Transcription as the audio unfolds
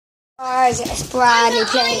Guys, it's Bradley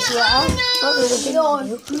playing here. Not really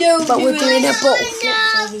big video, but we're doing a bottle flip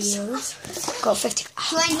videos. Got 50.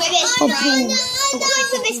 Join with his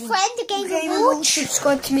friend to game reward.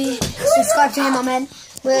 Subscribe to me. Subscribe to him, I meant.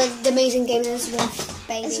 We're the amazing gamers with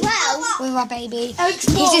baby. As well. With our baby.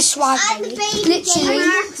 He's a swag baby. Literally,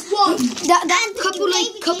 that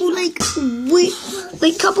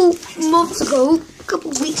couple months ago, couple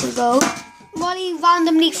weeks ago, Riley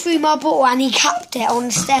randomly threw my bottle and he capped it on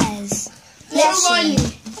the stairs. Let's see.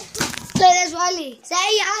 Look, there's Riley. Say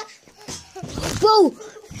ya. Whoa.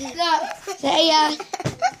 Say ya.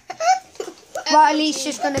 Riley's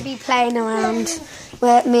just going to be playing around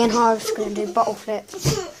where me and Harv's going to do bottle flips.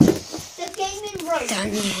 The gaming room. Down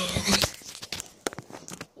here.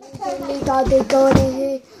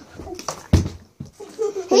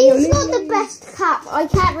 He's not the best cap. I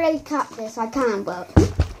can't really cap this. I can, but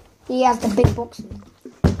He has the big box.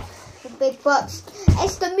 the big box.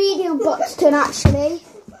 It's the medium Buxton, actually.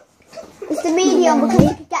 It's the medium because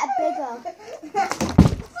you can get it bigger.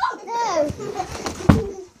 No.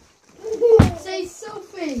 Say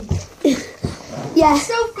Sophie. Yeah.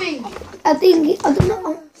 Sophie. I don't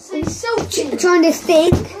know. Say Sophie. Trying to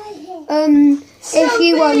think. If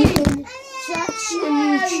you want, you can search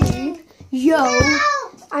on YouTube. Yo.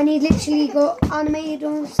 And he literally got animated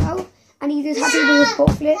on himself. And he just happy with his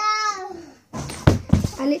bottle flip.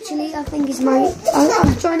 I think he's my.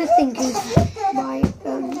 I'm trying to think who's my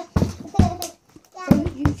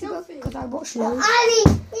YouTuber because I watch loads.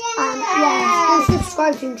 And yeah, go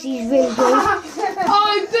subscribe to him because he's really good.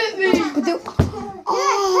 Oh, it bit me.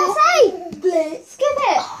 But Skip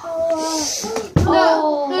it.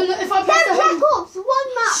 No, if I press the home. Ops, one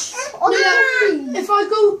match on the screen. If I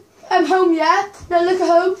go home, yeah? Now look at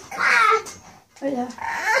home. Right there.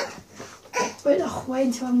 Wait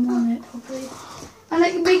until I'm on it properly. And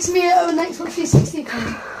it makes me an Xbox 360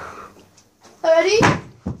 account. Ready?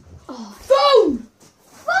 Oh. Boom!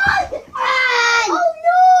 Fun! Oh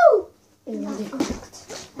no!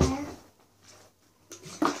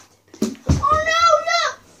 Oh no,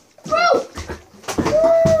 look! Broke!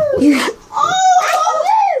 yeah. Oh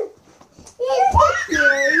no!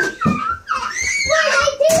 Riley,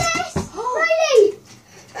 do this!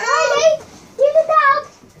 Riley! Do the dab!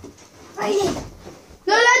 Riley!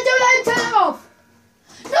 No, don't let him turn it off!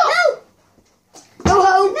 No! Go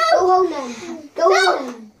home. No! Go home then. Go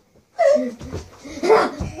home.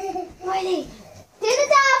 Riley! Do the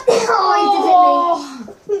dab! Oh,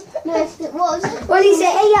 he did it me. No, yes, it was. What did he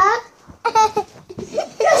say? Hey, yeah.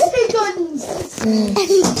 Just the guns!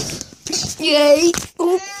 Yay.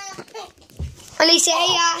 What did he say?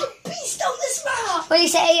 Hey, yeah. Beast on the smart! What did he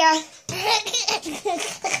say? Hey, yeah.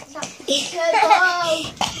 Good boy.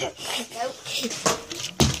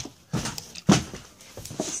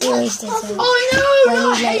 He always does it. Oh no! When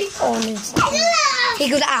No, he's like on his he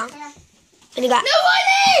goes out and he got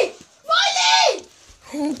Riley!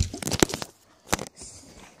 Riley!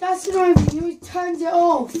 That's annoying. He always turns it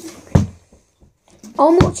off.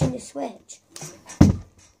 I'm watching the Switch.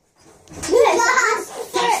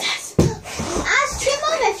 Ask your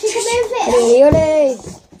mum if she can move it.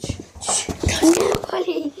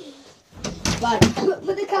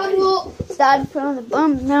 Put the camera up. Stand in front of the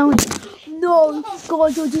bum now. No,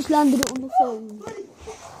 God, you just landed it on the phone.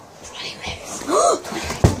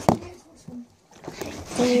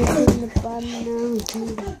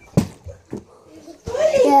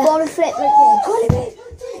 Yeah. Bottle flip like this.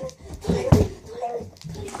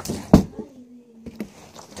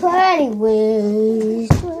 20 wins.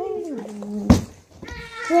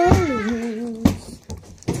 20 wins.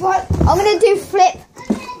 What? I'm gonna do flip,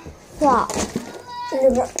 flop,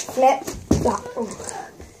 Flip, flap.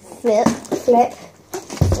 flip, Flip,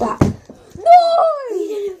 flap. No! You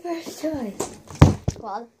did it first time.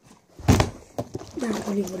 Well, That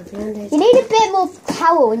probably would have landed. you need a bit more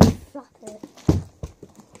power when you flap it.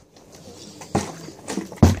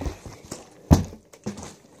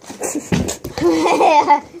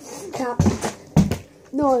 Cap.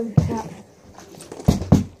 No, cap.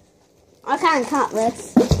 I can't cut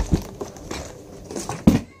this.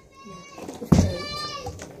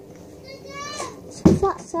 It's a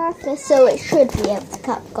flat surface, so it should be able to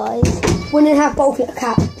cut, guys. Wouldn't have both at a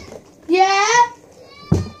cap. Yeah?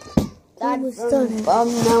 That's done.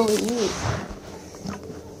 Now we need.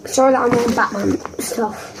 Sorry that I'm on Batman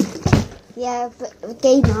stuff. Yeah, but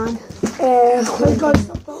game on. Oh my god,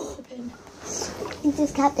 stop bottle flipping. He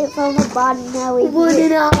just kept it from the bottom. Now we Wouldn't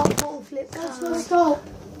need. have bottle flip. Stop.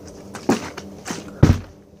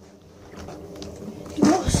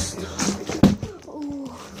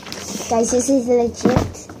 Guys, this is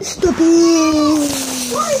legit. Stop it.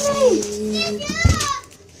 Why me?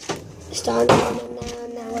 Starting from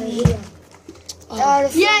now we're here.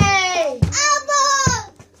 Yay!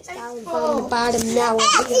 Starting from the bottom, now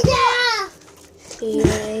we're here.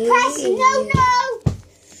 Press no.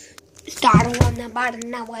 Starting from the bottom,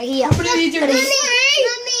 now we're here. What are you doing?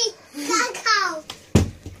 Mummy, cacao.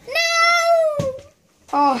 No.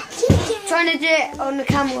 Oh, trying to do it on the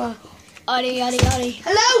camera. Ollie.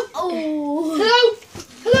 Hello? Oh.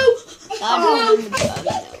 Hello?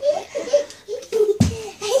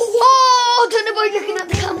 Oh, don't know why you're looking at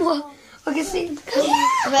the camera. I can see the camera.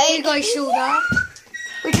 Right. You guys saw that.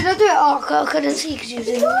 Wait, did I do it? Oh, I couldn't see because you was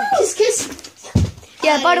in the way. Kiss.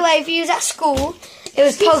 Yeah, by the way, if you was at school, it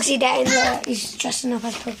was Pugsy that in there. He's dressing up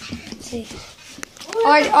as Pugsy.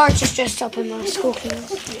 I just dressed up in my school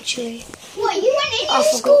clothes, literally. What, you went in your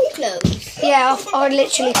school clothes? Yeah, I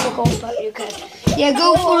literally forgot, but you can. Yeah,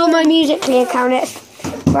 go follow my Musical.ly account. It's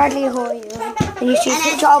Bradley Hoyle. And you should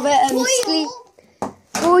picture of it and sleep.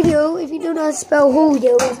 Hoyle, if you don't know how to spell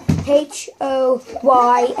Hoyle, it's Hoyle.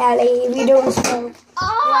 If you don't know how to spell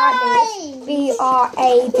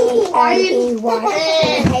Bradley,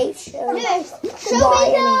 Bradley.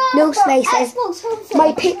 Hoyle. No spaces.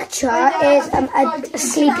 My picture is a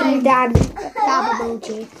sleeping dad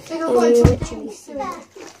emoji. And you literally see it.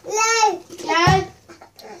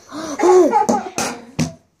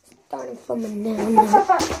 Starting from the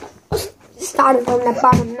Starting from the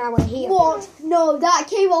bottom, now we're here. What? No, that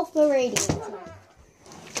came off the radio.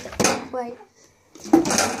 Wait.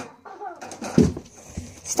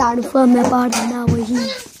 Starting from the bottom, now we're here.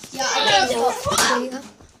 Yeah,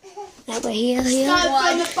 Now we're here. Started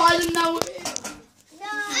from the bottom, now we're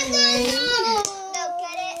here. No,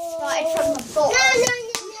 get it? Started from the bottom.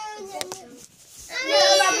 No.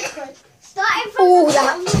 Starting from Oh, the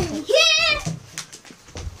that. here.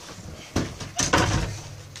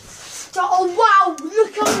 Oh wow!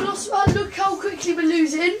 Look how quickly we're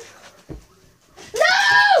losing.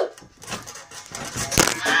 No!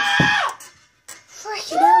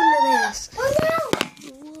 Freaking hell, Lewis. Oh no!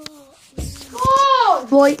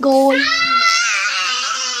 Score! Right, guys.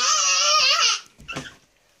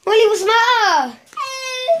 Willie, what's the matter?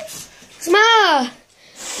 What's the matter?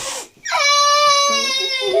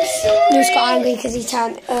 Lewis got angry because he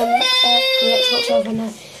turned the Xbox off and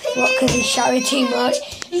because he shouted too much.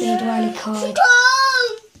 He had a rally card.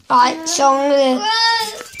 Alright, so I'm going to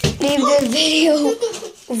leave the video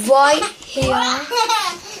right here.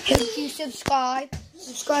 Hope you subscribe.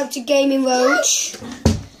 Subscribe to Gaming Roach.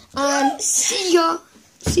 And see ya.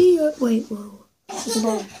 Wait, whoa.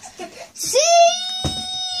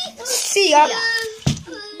 See ya.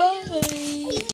 Bye.